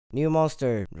New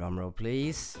monster. Drumroll,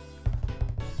 please.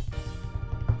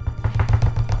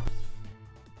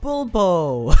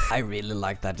 Bulbo! I really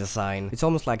like that design. It's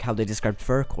almost like how they described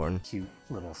Furcorn. Cute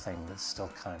little thing that's still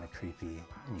kind of creepy,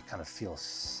 and you kind of feel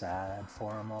sad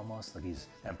for him almost. Like he's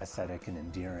empathetic and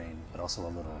endearing, but also a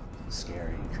little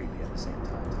scary and creepy at the same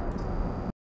time.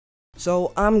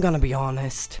 So I'm gonna be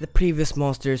honest, the previous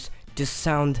monsters just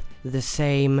sound the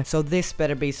same, so this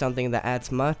better be something that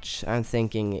adds much. I'm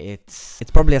thinking it's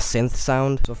probably a synth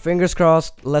sound, so fingers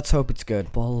crossed, let's hope it's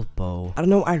good. Bulbo. I don't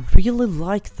know, I really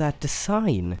like that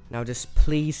design. Now just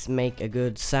please make a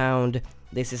good sound.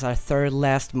 This is our third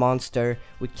last monster.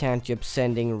 We can't keep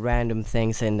sending random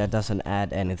things in that doesn't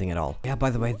add anything at all. Yeah, by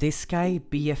the way, this guy,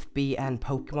 BFB and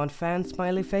Pokemon fan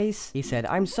smiley face, he said,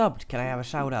 I'm subbed, can I have a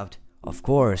shout out? Of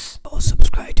course. Oh,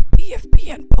 subscribe to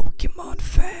BFB and Pokemon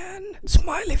fan.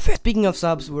 Smiley face. Speaking of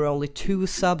subs, we're only 2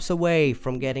 subs away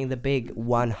from getting the big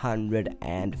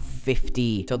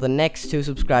 150. So the next 2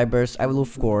 subscribers, I will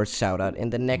of course shout out in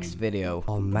the next video.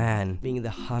 Oh man, being the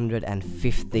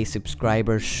 150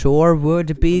 subscribers sure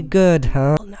would be good,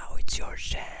 huh? Well, now it's your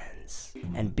chance.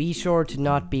 And be sure to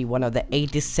not be one of the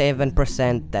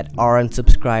 87% that aren't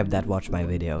subscribed that watch my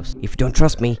videos. If you don't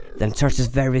trust me, then search this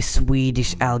very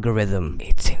Swedish algorithm.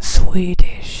 It's in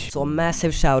Swedish. So a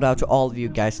massive shout out to all of you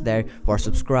guys there who are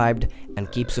subscribed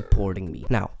and keep supporting me.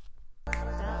 Now,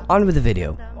 on with the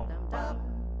video.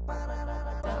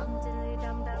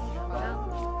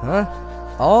 Huh?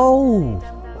 Oh!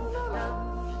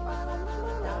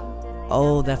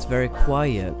 Oh, that's very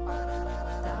quiet.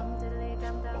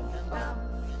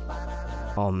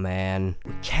 Oh man,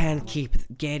 we can't keep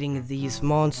getting these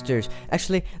monsters.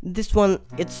 Actually, this one,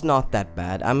 it's not that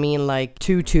bad. I mean, like,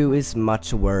 2-2 is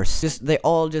much worse. They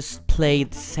all just play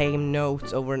the same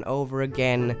notes over and over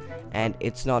again, and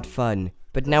it's not fun.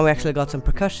 But now we actually got some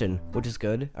percussion, which is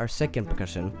good, our second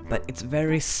percussion. But it's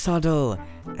very subtle,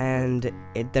 and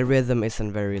the rhythm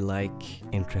isn't very, like,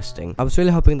 interesting. I was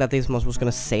really hoping that this monster was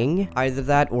gonna sing, either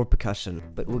that or percussion.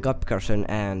 But we got percussion,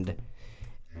 and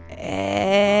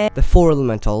the 4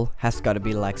 elemental has gotta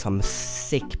be like some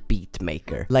sick beat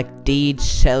maker. Like Deej,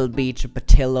 Shell Beach,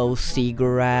 Patillo,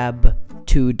 Seagrab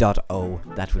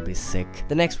 2.0. That would be sick.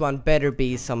 The next one better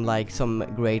be some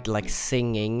great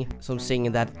singing. Some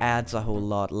singing that adds a whole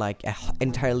lot, like an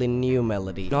entirely new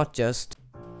melody. Not just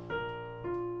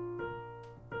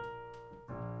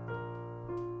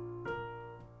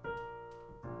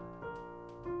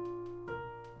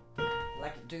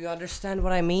do you understand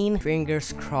what I mean?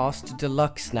 Fingers crossed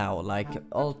deluxe now, like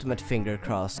ultimate finger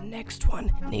crossed. Next one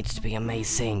needs to be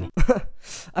amazing.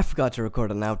 I forgot to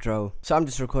record an outro, so I'm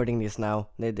just recording this now.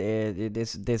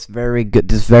 This very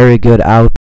good out.